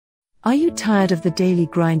Are you tired of the daily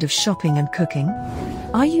grind of shopping and cooking?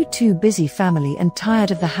 Are you too busy family and tired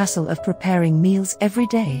of the hassle of preparing meals every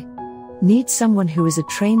day? Need someone who is a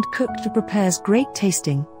trained cook to prepare great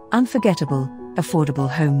tasting, unforgettable, affordable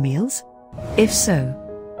home meals? If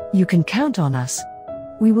so, you can count on us.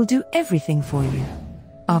 We will do everything for you.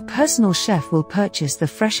 Our personal chef will purchase the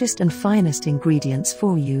freshest and finest ingredients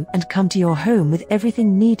for you and come to your home with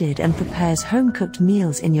everything needed and prepares home-cooked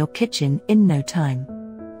meals in your kitchen in no time.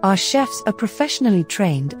 Our chefs are professionally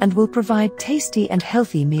trained and will provide tasty and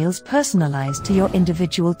healthy meals personalized to your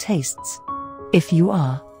individual tastes. If you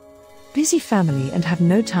are busy family and have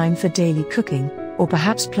no time for daily cooking, or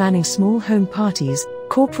perhaps planning small home parties,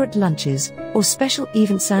 corporate lunches, or special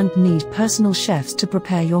events and need personal chefs to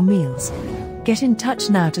prepare your meals, get in touch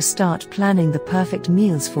now to start planning the perfect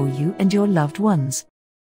meals for you and your loved ones.